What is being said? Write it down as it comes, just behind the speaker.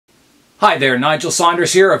Hi there, Nigel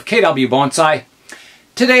Saunders here of KW Bonsai.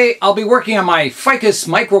 Today I'll be working on my Ficus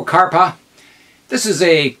microcarpa. This is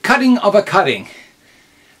a cutting of a cutting.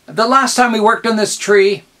 The last time we worked on this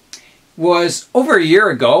tree was over a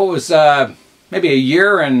year ago. It was maybe a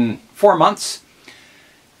year and 4 months.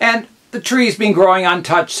 And the tree's been growing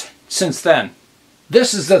untouched since then.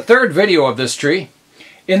 This is the third video of this tree.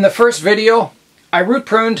 In the first video, I root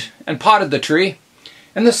pruned and potted the tree.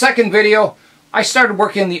 In the second video, I started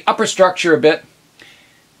working the upper structure a bit,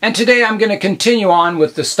 and today I'm going to continue on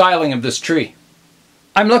with the styling of this tree.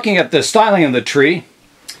 I'm looking at the styling of the tree.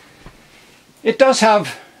 It does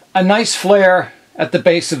have a nice flare at the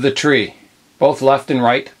base of the tree, both left and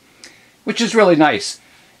right, which is really nice.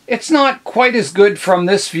 It's not quite as good from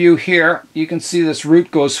this view here. You can see this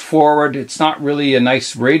root goes forward. It's not really a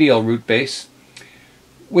nice radial root base,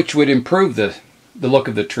 which would improve the look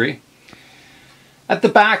of the tree. At the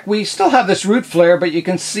back, we still have this root flare, but you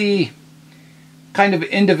can see kind of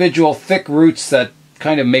individual thick roots that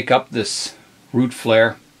kind of make up this root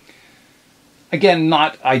flare. Again,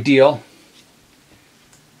 not ideal.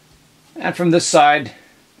 And from this side,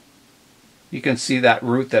 you can see that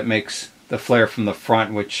root that makes the flare from the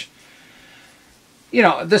front, which, you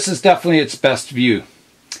know, this is definitely its best view.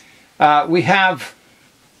 There's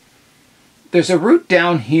a root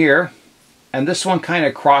down here, and this one kind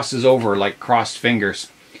of crosses over like crossed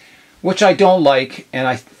fingers, which I don't like, and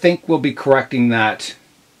I think we'll be correcting that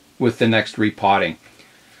with the next repotting.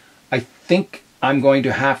 I think I'm going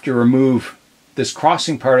to have to remove this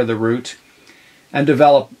crossing part of the root and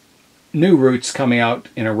develop new roots coming out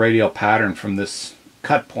in a radial pattern from this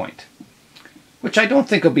cut point, which I don't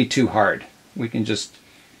think will be too hard. We can just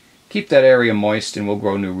keep that area moist and we'll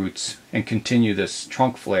grow new roots and continue this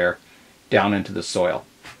trunk flare down into the soil.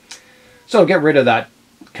 So I'll get rid of that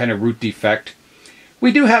kind of root defect.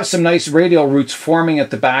 We do have some nice radial roots forming at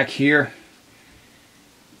the back here.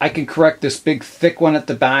 I can correct this big thick one at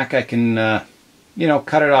the back. I can,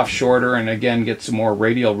 cut it off shorter and again get some more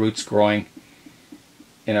radial roots growing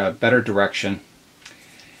in a better direction.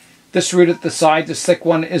 This root at the side, this thick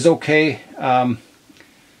one, is okay. I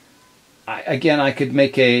could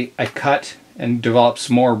make a cut and develop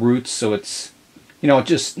some more roots so it's,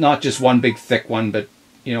 just not just one big thick one, but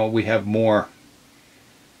we have a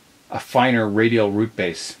finer radial root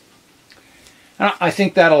base. And I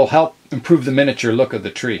think that'll help improve the miniature look of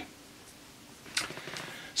the tree.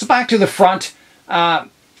 So back to the front,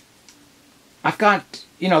 I've got,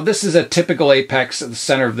 this is a typical apex at the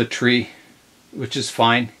center of the tree, which is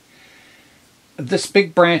fine. This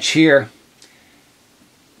big branch here,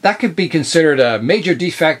 that could be considered a major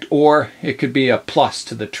defect, or it could be a plus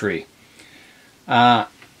to the tree. I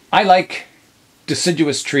like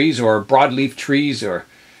deciduous trees or broadleaf trees or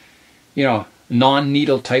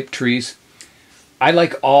non-needle type trees. I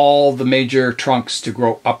like all the major trunks to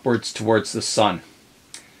grow upwards towards the sun.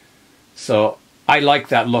 So I like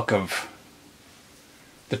that look of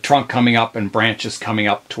the trunk coming up and branches coming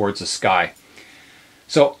up towards the sky.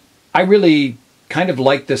 So I really kind of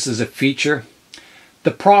like this as a feature.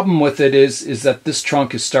 The problem with it is that this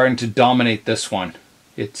trunk is starting to dominate this one.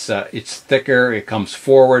 It's thicker, it comes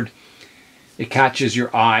forward, it catches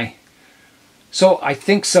your eye. So I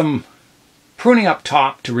think some pruning up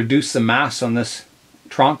top to reduce the mass on this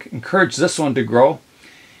trunk, encourage this one to grow,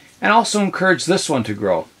 and also encourage this one to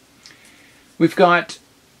grow. We've got,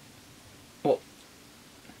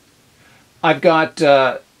 I've got,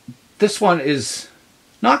 this one is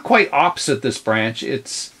not quite opposite this branch.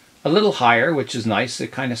 It's a little higher, which is nice.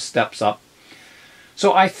 It kind of steps up.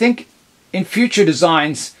 So I think in future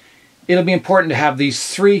designs, it'll be important to have these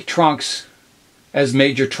three trunks as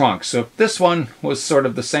major trunks. So if this one was sort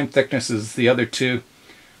of the same thickness as the other two,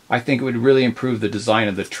 I think it would really improve the design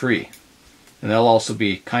of the tree. And they'll also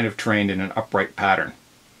be kind of trained in an upright pattern.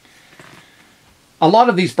 A lot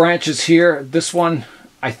of these branches here, this one,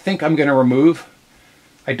 I think I'm going to remove.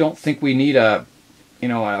 I don't think we need a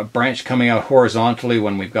branch coming out horizontally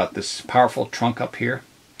when we've got this powerful trunk up here.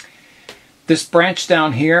 This branch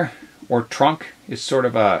down here, or trunk, is sort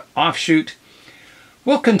of a offshoot.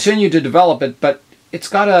 We'll continue to develop it, but it's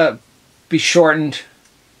got to be shortened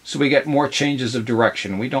so we get more changes of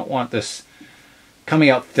direction. We don't want this coming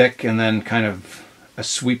out thick and then kind of a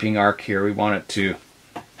sweeping arc here. We want it to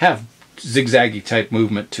have zigzaggy type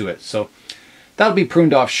movement to it. So that'll be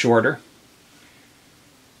pruned off shorter.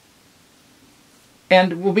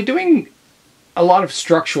 And we'll be doing a lot of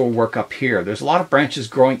structural work up here. There's a lot of branches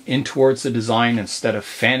growing in towards the design instead of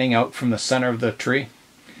fanning out from the center of the tree.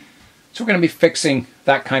 So we're going to be fixing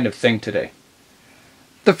that kind of thing today.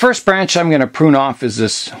 The first branch I'm going to prune off is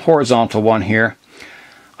this horizontal one here.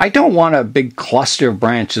 I don't want a big cluster of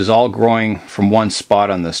branches all growing from one spot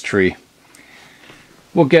on this tree.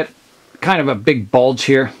 We'll get kind of a big bulge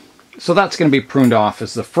here. So that's going to be pruned off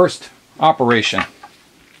as the first operation.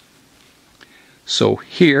 So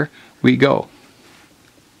here we go.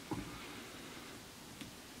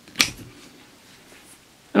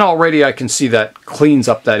 And already I can see that cleans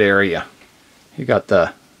up that area. You got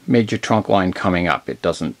the major trunk line coming up. It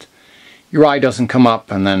doesn't, your eye doesn't come up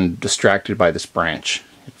and then distracted by this branch.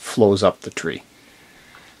 It flows up the tree.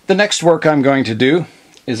 The next work I'm going to do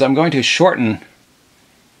is I'm going to shorten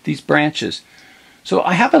these branches. So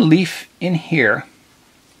I have a leaf in here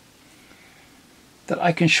that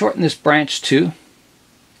I can shorten this branch to.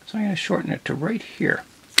 So I'm going to shorten it to right here.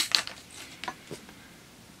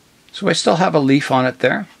 So I still have a leaf on it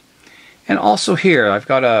there. And also here, I've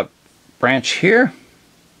got a branch here.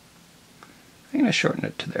 I'm going to shorten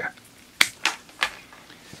it to there.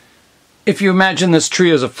 If you imagine this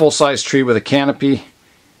tree as a full-size tree with a canopy,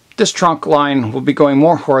 this trunk line will be going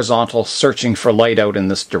more horizontal, searching for light out in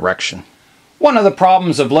this direction. One of the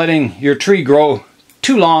problems of letting your tree grow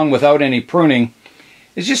too long without any pruning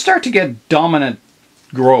is you start to get dominant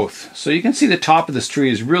growth. So you can see the top of this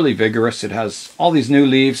tree is really vigorous. It has all these new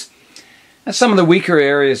leaves. And some of the weaker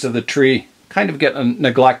areas of the tree kind of get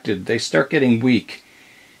neglected. They start getting weak.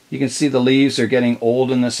 You can see the leaves are getting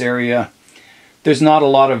old in this area. There's not a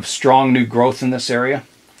lot of strong new growth in this area.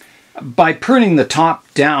 By pruning the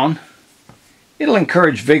top down, it'll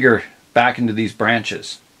encourage vigor back into these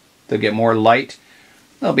branches. They'll get more light.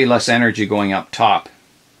 There'll be less energy going up top.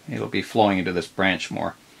 It'll be flowing into this branch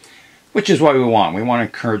more, which is what we want. We want to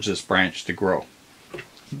encourage this branch to grow.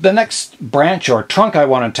 The next branch or trunk I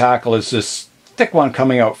want to tackle is this thick one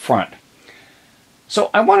coming out front. So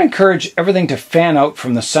I want to encourage everything to fan out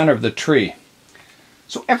from the center of the tree.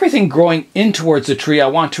 So everything growing in towards the tree I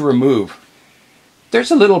want to remove.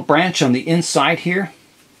 There's a little branch on the inside here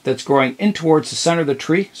that's growing in towards the center of the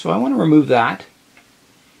tree, so I want to remove that.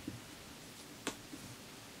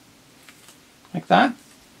 Like that.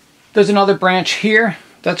 There's another branch here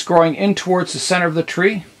that's growing in towards the center of the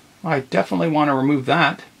tree. I definitely want to remove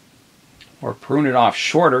that, or prune it off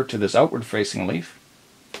shorter to this outward facing leaf.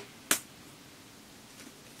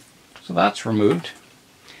 So that's removed.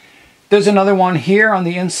 There's another one here on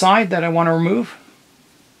the inside that I want to remove.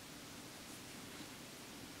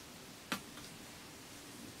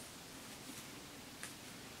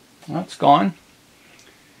 That's gone.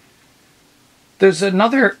 There's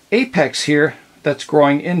another apex here that's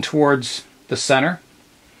growing in towards the center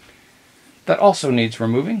that also needs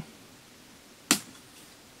removing.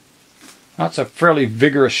 That's a fairly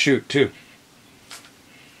vigorous shoot too.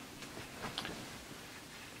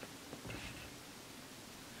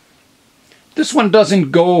 This one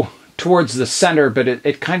doesn't go towards the center, but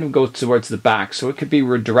it kind of goes towards the back, so it could be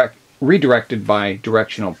redirected by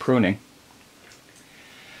directional pruning.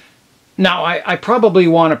 Now I probably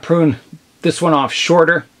want to prune this one off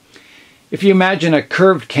shorter. If you imagine a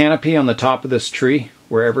curved canopy on the top of this tree,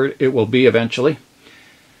 wherever it will be eventually,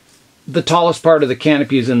 the tallest part of the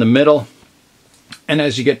canopy is in the middle, and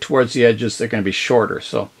as you get towards the edges they're going to be shorter.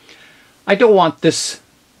 So I don't want this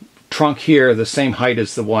trunk here the same height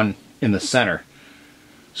as the one in the center.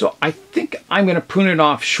 So I think I'm going to prune it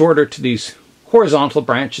off shorter to these horizontal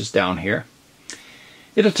branches down here.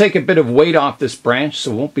 It'll take a bit of weight off this branch,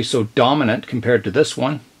 so it won't be so dominant compared to this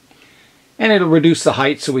one. And it'll reduce the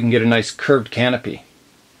height so we can get a nice curved canopy.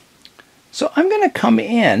 So I'm going to come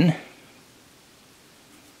in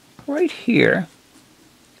right here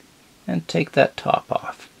and take that top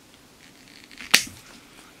off.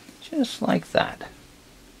 Just like that.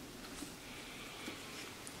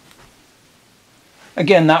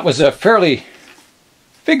 Again, that was a fairly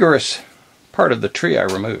vigorous part of the tree I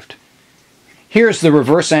removed. Here's the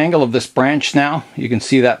reverse angle of this branch now. You can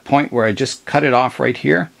see that point where I just cut it off right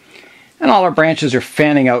here. And all our branches are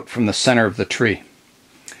fanning out from the center of the tree.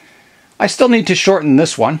 I still need to shorten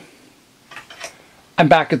this one. I'm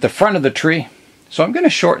back at the front of the tree, so I'm going to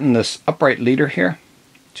shorten this upright leader here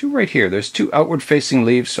to right here. There's two outward facing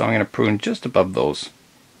leaves, so I'm going to prune just above those.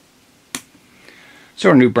 So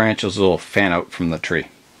our new branches will fan out from the tree.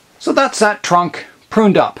 So that's that trunk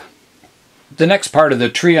pruned up. The next part of the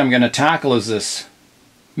tree I'm going to tackle is this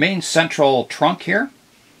main central trunk here.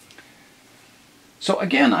 So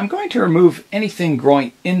again, I'm going to remove anything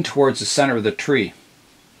growing in towards the center of the tree.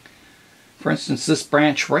 For instance, this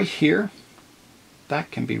branch right here, that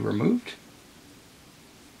can be removed.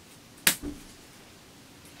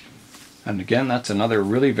 And again, that's another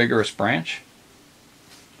really vigorous branch.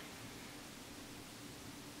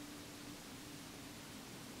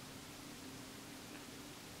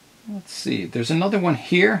 Let's see, there's another one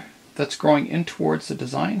here that's growing in towards the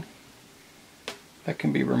design that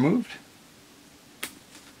can be removed.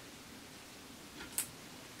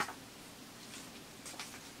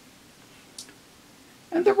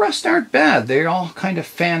 And the rest aren't bad. They all kind of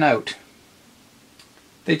fan out.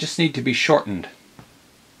 They just need to be shortened.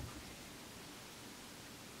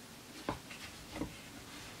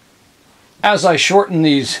 As I shorten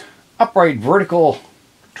these upright vertical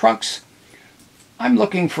trunks, I'm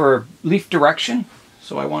looking for leaf direction.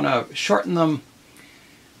 So I want to shorten them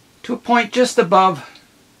to a point just above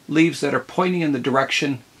leaves that are pointing in the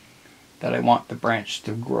direction that I want the branch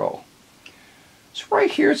to grow. So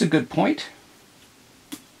right here is a good point.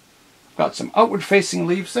 Got some outward facing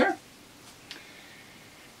leaves there.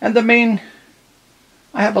 And the main,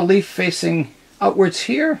 I have a leaf facing outwards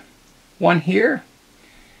here, one here,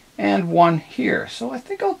 and one here. So I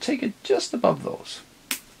think I'll take it just above those.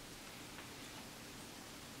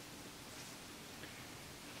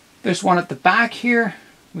 There's one at the back here.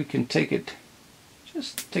 We can take it,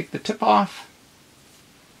 just take the tip off.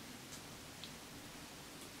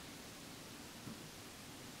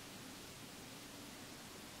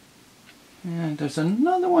 And there's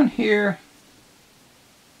another one here.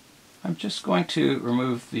 I'm just going to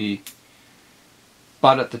remove the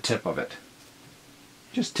bud at the tip of it.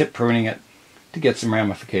 Just tip pruning it to get some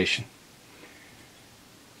ramification.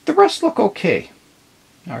 The rest look okay.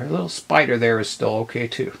 Our little spider there is still okay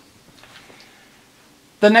too.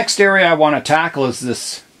 The next area I want to tackle is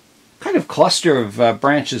this kind of cluster of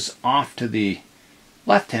branches off to the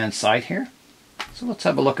left-hand side here. So let's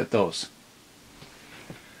have a look at those.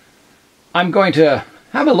 I'm going to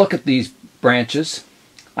have a look at these branches.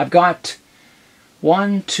 I've got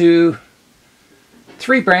 1, 2,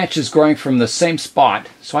 3 branches growing from the same spot,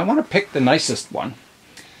 so I want to pick the nicest one.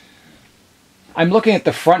 I'm looking at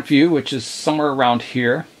the front view, which is somewhere around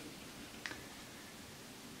here,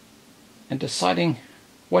 and deciding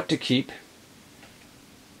what to keep.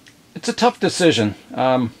 It's a tough decision.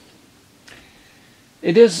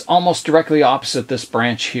 It is almost directly opposite this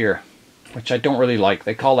branch here, which I don't really like.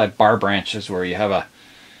 They call that bar branches, where you have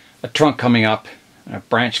a trunk coming up and a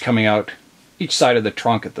branch coming out each side of the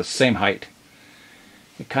trunk at the same height.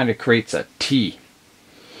 It kind of creates a T,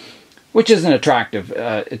 which isn't attractive.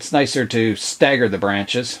 It's nicer to stagger the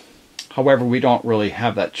branches. However, we don't really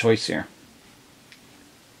have that choice here.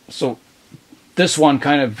 So this one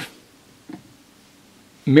kind of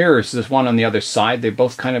mirrors this one on the other side. They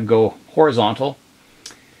both kind of go horizontal.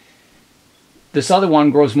 This other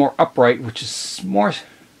one grows more upright, which is more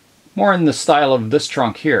in the style of this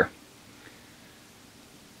trunk here.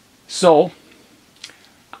 So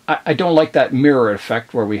I don't like that mirror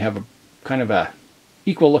effect where we have a kind of a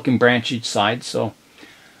equal looking branch each side. So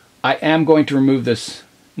I am going to remove this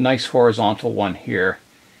nice horizontal one here,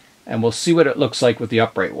 and we'll see what it looks like with the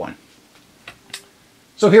upright one.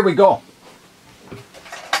 So here we go.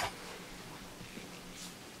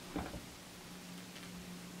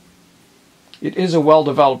 It is a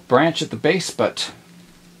well-developed branch at the base, but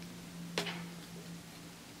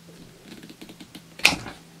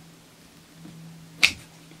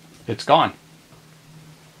it's gone.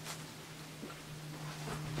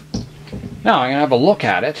 Now I'm going to have a look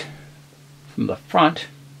at it from the front.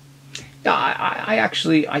 Yeah,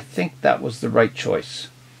 I think that was the right choice.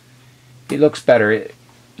 It looks better. It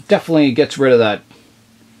definitely gets rid of that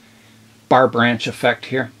bar branch effect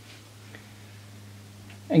here,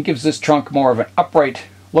 and gives this trunk more of an upright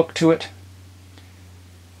look to it.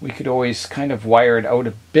 We could always kind of wire it out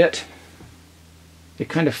a bit. It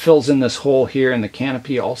kind of fills in this hole here in the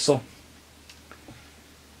canopy also.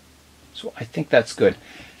 So I think that's good.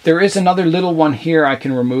 There is another little one here I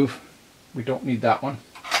can remove. We don't need that one.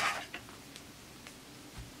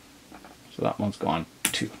 So that one's gone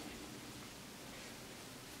too.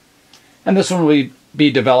 And this one will be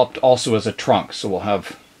developed also as a trunk. So we'll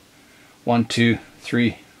have 1, 2,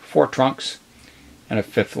 3, 4 trunks and a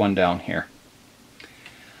 5th one down here.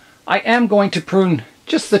 I am going to prune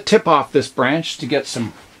just the tip off this branch to get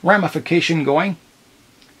some ramification going.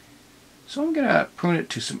 So I'm going to prune it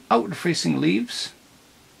to some outward facing leaves.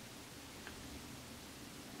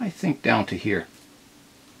 I think down to here.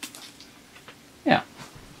 Yeah.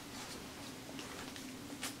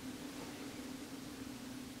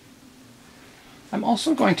 I'm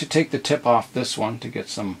also going to take the tip off this one to get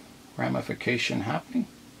some ramification happening.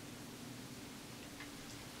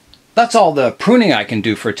 That's all the pruning I can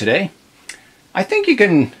do for today. I think you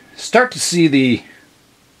can start to see the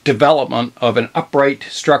development of an upright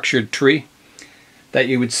structured tree that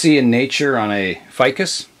you would see in nature on a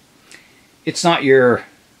ficus. It's not your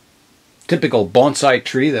typical bonsai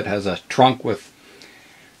tree that has a trunk with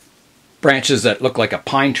branches that look like a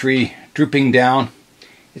pine tree drooping down.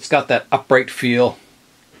 It's got that upright feel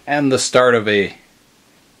and the start of a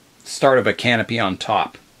canopy on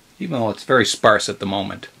top, even though it's very sparse at the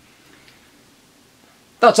moment.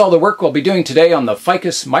 That's all the work we'll be doing today on the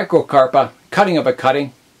Ficus microcarpa cutting of a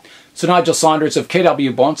cutting. So Nigel Saunders of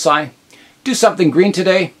KW Bonsai, do something green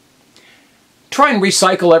today. Try and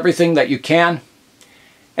recycle everything that you can.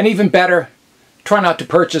 And even better, try not to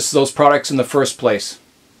purchase those products in the first place.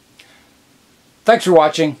 Thanks for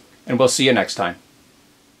watching, and we'll see you next time.